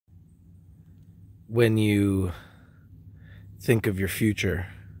when you think of your future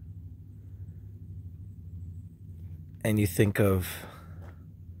and you think of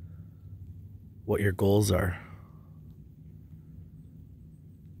what your goals are,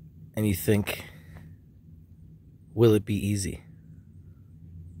 and you think, will it be easy?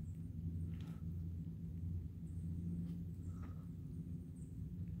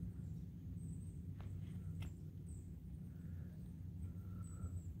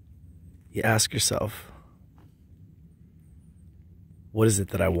 You ask yourself, what is it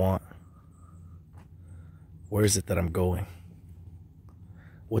that I want? Where is it that I'm going?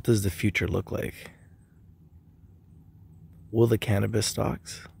 What does the future look like? Will the cannabis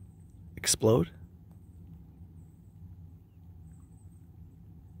stocks explode?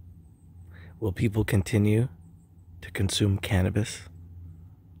 Will people continue to consume cannabis?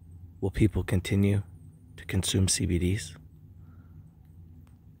 Will people continue to consume CBDs?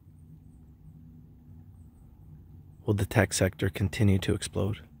 Will the tech sector continue to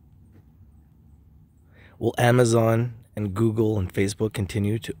explode? Will Amazon and Google and Facebook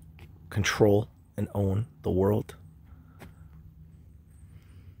continue to control and own the world?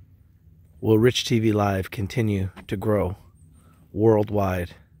 Will Rich TV Live continue to grow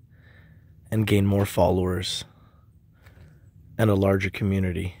worldwide and gain more followers and a larger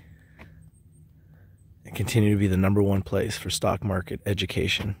community and continue to be the #1 place for stock market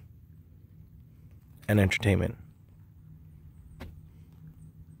education and entertainment?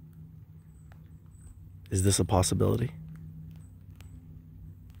 Is this a possibility?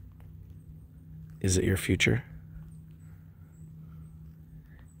 Is it your future?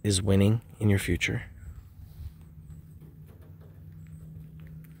 Is winning in your future?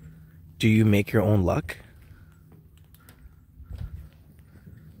 Do you make your own luck?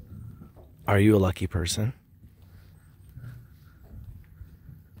 Are you a lucky person?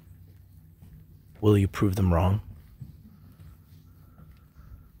 Will you prove them wrong?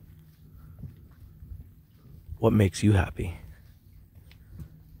 What makes you happy?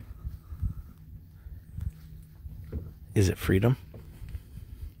 Is it freedom?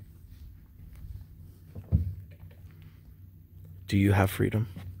 Do you have freedom?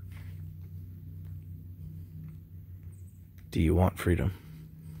 Do you want freedom?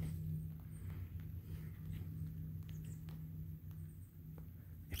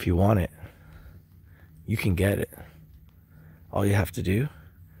 If you want it, you can get it. All you have to do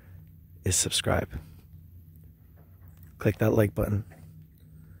is subscribe. Click that like button.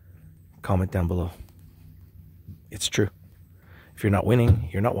 Comment down below. It's true. If you're not winning,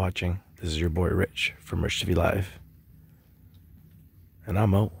 you're not watching. This is your boy Rich from Rich TV Live. And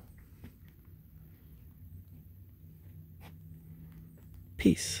I'm out.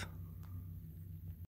 Peace.